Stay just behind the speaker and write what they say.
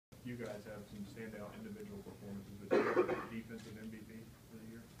you guys have some standout individual performances, but you have a defensive MVP for the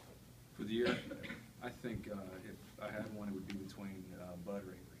year? For the year, I think if I had one, it would be between Bud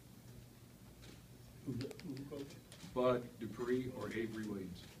or Avery. Who coach? Bud Dupree or Avery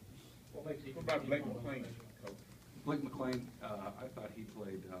Williams. What about Blake McClain, coach? Blake McClain, I thought he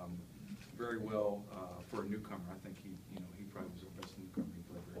played very well for a newcomer. I think he probably was the best newcomer he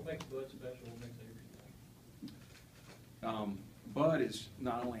played. What makes Bud special? What makes Avery special? Bud is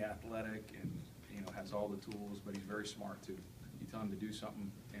not only athletic and has all the tools, but he's very smart too. You tell him to do something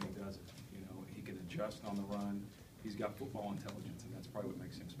and he does it. He can adjust on the run. He's got football intelligence, and that's probably what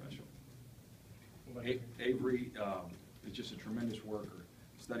makes him special. Avery is just a tremendous worker.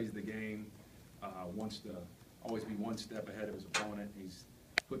 Studies the game, wants to always be one step ahead of his opponent. He's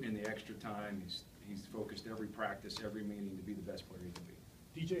putting in the extra time. He's focused every practice, every meeting to be the best player he can be.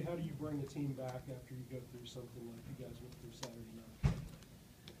 DJ, how do you bring the team back after you go through something like you guys went through Saturday night?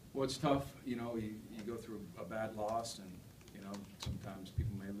 Well, it's tough. You go through a bad loss, and sometimes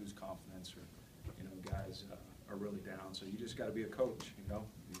people may lose confidence, or guys are really down. So you just got to be a coach. You go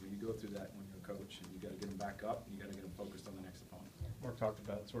through that when you're a coach, and you got to get them back up, and you got to get them focused on the next opponent. Mark talked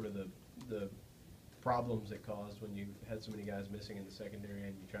about sort of the problems it caused when you had so many guys missing in the secondary,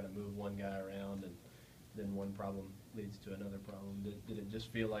 and you try to move one guy around, and then one problem leads to another problem. Did it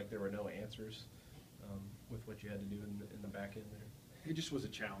just feel like there were no answers with what you had to do in the back end there? It just was a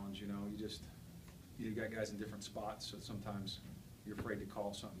challenge. You got guys in different spots, so sometimes you're afraid to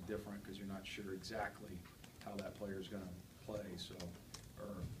call something different because you're not sure exactly how that player is going to play,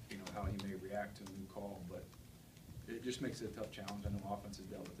 or how he may react to a new call. But it just makes it a tough challenge. I know offense has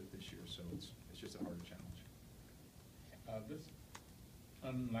dealt with it this year, so it's just a harder challenge. This,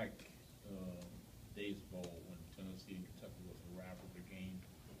 unlike Days Bowl when Tennessee and Kentucky was a rivalry game,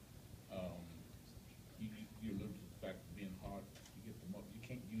 you allude to the fact of being hard. You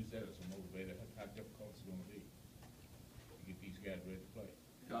can't use that as a motivator. How difficult is it going to be to get these guys ready to play?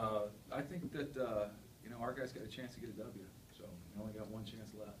 I think that our guys got a chance to get a W, so we only got one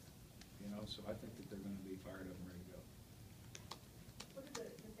chance left. So I think that they're going to be fired up and ready to go. What are the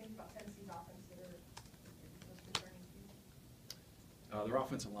things about Tennessee's offense that are most concerning to you? Their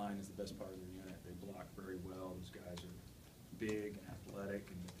offensive line is the best part of their unit. They block very well. Those guys are big and athletic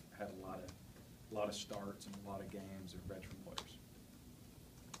and had a lot of starts and a lot of games. They're veteran players.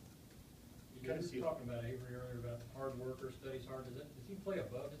 You guys were talking about Avery earlier about hard worker, studies hard. Does he play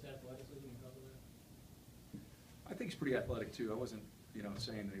above his athleticism because of that? I think he's pretty athletic too. I wasn't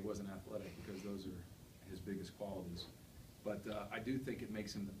saying that he wasn't athletic because those are his biggest qualities. But I do think it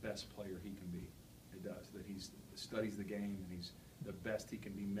makes him the best player he can be. It does. That he studies the game and he's the best he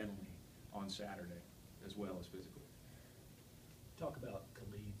can be mentally on Saturday as well as physically. Talk about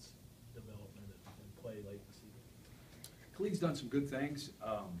Khalid's development and play late in the season. Khalid's done some good things.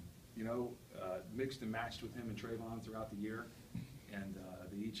 Mixed and matched with him and Trayvon throughout the year, and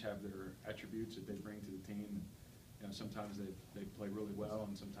they each have their attributes that they bring to the team. Sometimes they play really well,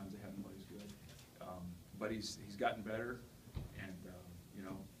 and sometimes they haven't played as good. But he's gotten better, and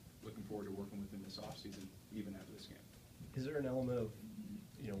looking forward to working with him this offseason, even after this game. Is there an element of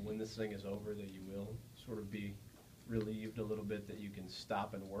when this thing is over that you will sort of be relieved a little bit that you can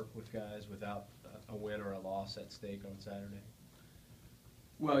stop and work with guys without a win or a loss at stake on Saturday?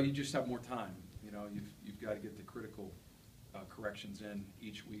 Well, you just have more time. You've got to get the critical corrections in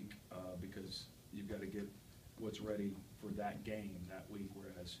each week because you've got to get what's ready for that game that week,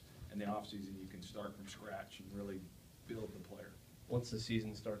 whereas in the offseason you can start from scratch and really build the player. Once the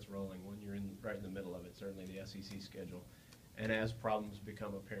season starts rolling, when you're right in the middle of it, certainly the SEC schedule, and as problems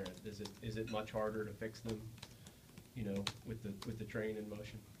become apparent, is it much harder to fix them, with the train in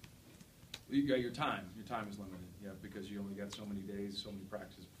motion? You got your time. Your time is limited, because you only got so many days, so many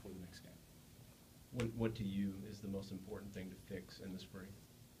practices before the next game. What to you is the most important thing to fix in the spring?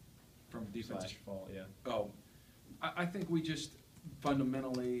 From defense / fall, yeah. Oh, I think we just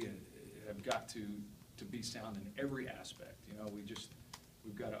fundamentally have got to be sound in every aspect.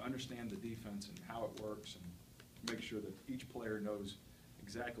 We've got to understand the defense and how it works, and make sure that each player knows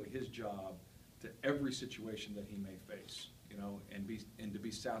exactly his job to every situation that he may face. And to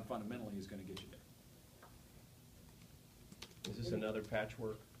be sound fundamentally is going to get you there. Is this another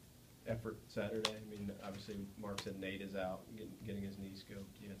patchwork effort Saturday? I mean, obviously Mark said Nate is out, getting his knee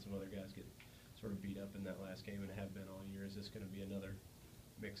scoped. You had some other guys get sort of beat up in that last game and have been all year. Is this going to be another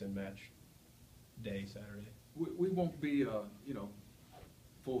mix and match day Saturday? We won't be,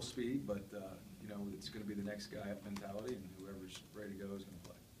 full speed, but, it's going to be the next guy up mentality, and whoever's ready to go is going to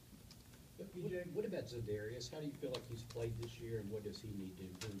play. What about Zadarius? How do you feel like he's played this year, and what does he need to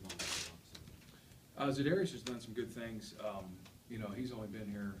improve on? Zadarius has done some good things. He's only been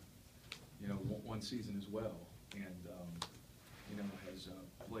here you know, one season as well, and, you know, has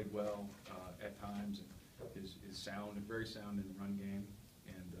played well at times, and is sound, very sound in the run game,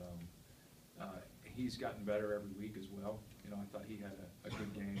 and he's gotten better every week as well. You know, I thought he had a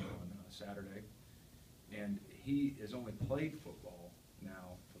good game on Saturday, and he has only played football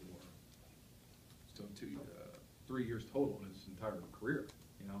now for 3 years total in his entire career,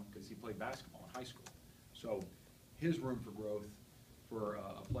 you know, because he played basketball in high school. So his room for growth for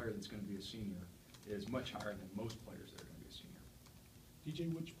a player that's going to be a senior is much higher than most players that are going to be a senior.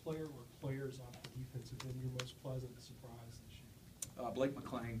 DJ, which player or players off the defense have been your most pleasant surprise this year? Blake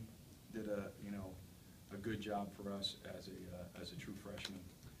McClain did a good job for us as a true freshman,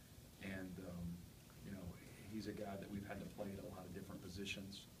 and you know, he's a guy that we've had to play at a lot of different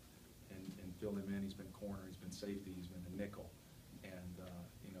positions and fill him in. He's been corner, he's been safety, he's been a nickel, and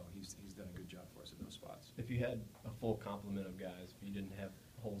you know, he's done a good job for us at those spots. If you had a full complement of guys, if you didn't have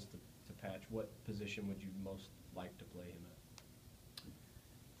holes to patch, what position would you most like to play him at?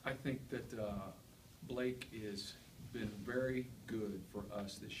 I think that Blake has been very good for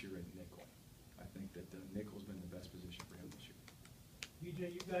us this year at nickel. I think that nickel's been the best position for him this year.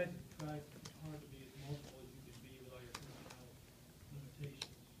 DJ, you guys have tried hard to be as multiple as you can be with all your personnel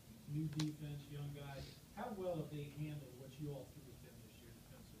limitations. New defense, young guys. How well have they handled what you all threw at them this year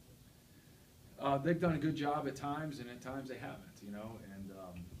defensively? They've done a good job at times, and at times they haven't, you know, and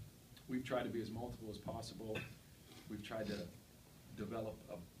we've tried to be as multiple as possible. We've tried to develop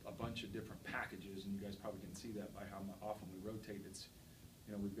a bunch of different packages, and you guys probably can see that by how often we rotate. It's,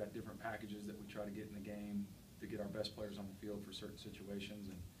 you know, we've got different packages that we try to get in the game to get our best players on the field for certain situations,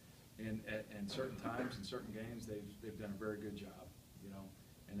 and certain times in certain games they've done a very good job, you know,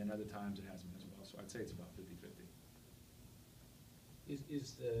 and then other times it hasn't been as well. So I'd say it's about 50-50.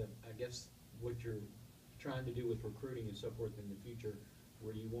 Is I guess what you're trying to do with recruiting and so forth in the future,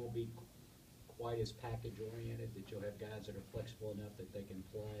 where you won't be quite as package oriented, that you'll have guys that are flexible enough that they can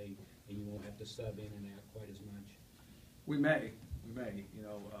play and you won't have to sub in and out quite as much? We may, you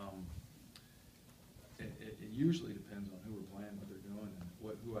know, it usually depends on who we're playing, what they're doing, and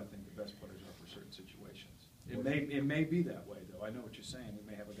who I think the best players are for certain situations. It may be that way, though. I know what you're saying. We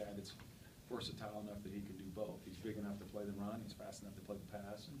may have a guy that's versatile enough that he can do both. He's big enough to play the run, he's fast enough to play the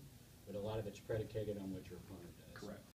pass. But a lot of it's predicated on what your opponent does. Correct.